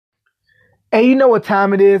And you know what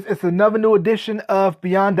time it is. It's another new edition of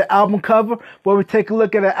Beyond the Album Cover, where we take a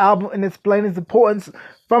look at an album and explain its importance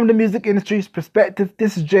from the music industry's perspective.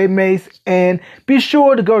 This is Jay Mace, and be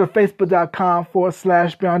sure to go to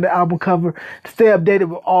facebook.com/Beyond the Album Cover to stay updated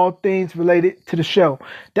with all things related to the show.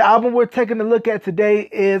 The album we're taking a look at today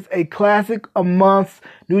is a classic amongst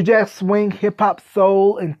New Jack Swing, hip hop,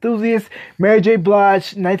 soul enthusiasts. Mary J.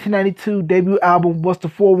 Blige's 1992 debut album was the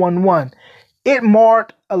 411. It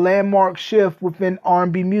marked a landmark shift within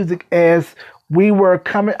R&B music as we were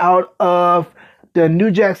coming out of the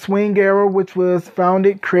New Jack Swing era, which was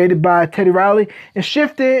created by Teddy Riley, and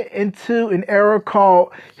shifted into an era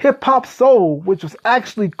called hip hop soul, which was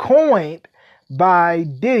actually coined by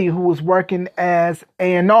Diddy, who was working as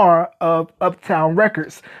A&R of Uptown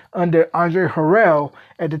Records under Andre Harrell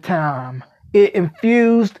at the time. It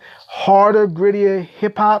infused harder, grittier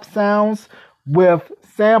hip hop sounds with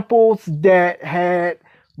samples that had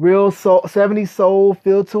real soul, 70s soul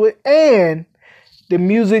feel to it, and the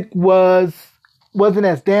music wasn't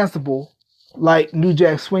as danceable like New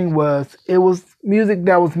Jack Swing was. It was music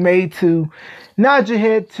that was made to nod your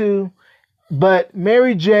head to, but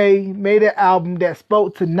Mary J made an album that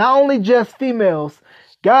spoke to not only just females,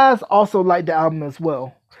 guys also liked the album as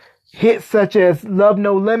well. Hits such as Love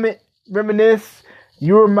No Limit, Reminisce,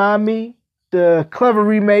 You Remind Me, the clever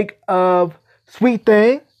remake of Sweet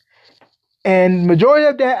Thing, and majority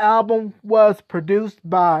of that album was produced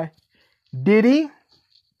by Diddy,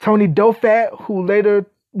 Tony Dofat, who later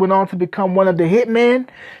went on to become one of the hitmen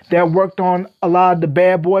that worked on a lot of the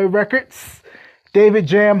Bad Boy records, David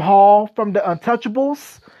Jam Hall from the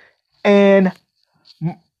Untouchables, and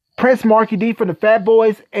Prince Markie D from the Fat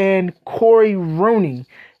Boys, and Corey Rooney.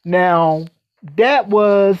 Now, that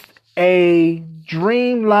was a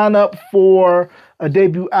dream lineup for a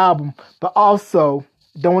debut album, but also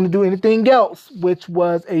Don't Want to Do Anything Else, which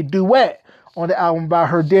was a duet on the album by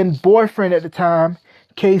her then boyfriend at the time,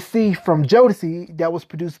 KC from Jodeci, that was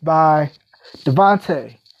produced by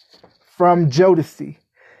Devontae from Jodeci.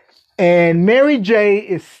 And Mary J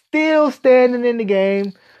is still standing in the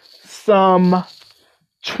game some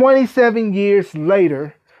 27 years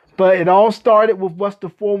later, but it all started with What's the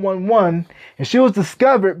 411, and she was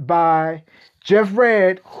discovered by Jeff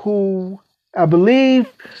Redd, who I believe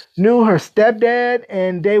knew her stepdad,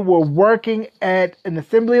 and they were working at an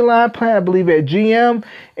assembly line plant, I believe at GM,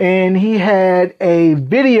 and he had a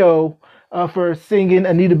video of her singing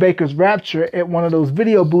Anita Baker's Rapture at one of those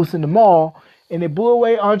video booths in the mall, and it blew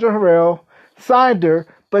away Andre Harrell, signed her,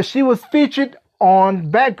 but she was featured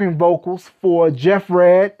on background vocals for Jeff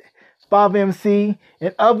Redd, Bob MC,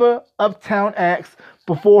 and other Uptown acts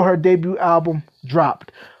before her debut album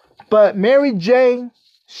dropped. But Mary J,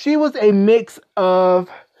 she was a mix of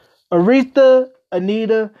Aretha,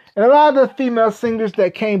 Anita, and a lot of the female singers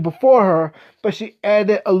that came before her, but she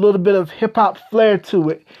added a little bit of hip-hop flair to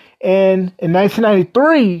it. And in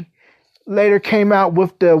 1993, later came out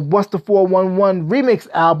with the What's the 411 remix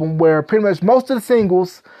album, where pretty much most of the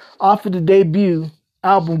singles off of the debut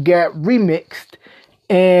album got remixed,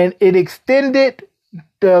 and it extended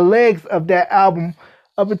the legs of that album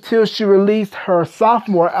up until she released her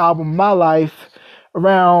sophomore album, My Life,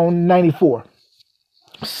 around 94.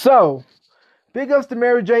 So, big ups to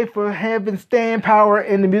Mary J for having staying power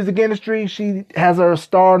in the music industry. She has her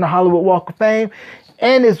star on the Hollywood Walk of Fame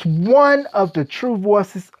and is one of the true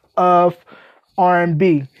voices of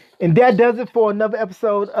R&B. And that does it for another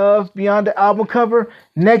episode of Beyond the Album Cover.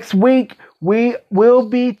 Next week, we will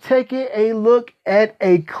be taking a look at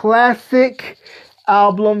a classic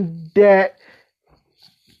album that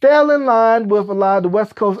fell in line with a lot of the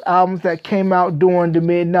West Coast albums that came out during the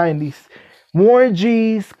mid-90s. Warren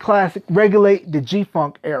G's classic Regulate, the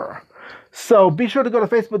G-Funk era. So be sure to go to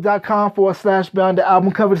facebook.com/Beyond the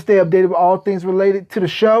Album Cover to stay updated with all things related to the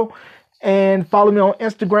show. And follow me on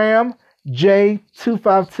Instagram,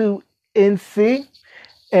 J252NC.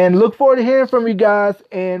 And look forward to hearing from you guys.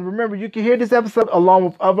 And remember, you can hear this episode along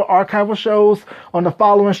with other archival shows on the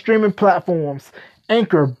following streaming platforms: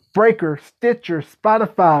 Anchor, Breaker, Stitcher,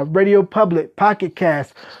 Spotify, Radio Public, Pocket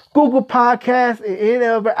Cast, Google Podcasts, and any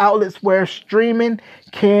other outlets where streaming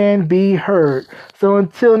can be heard. So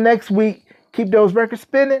until next week, keep those records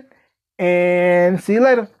spinning, and see you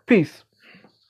later. Peace.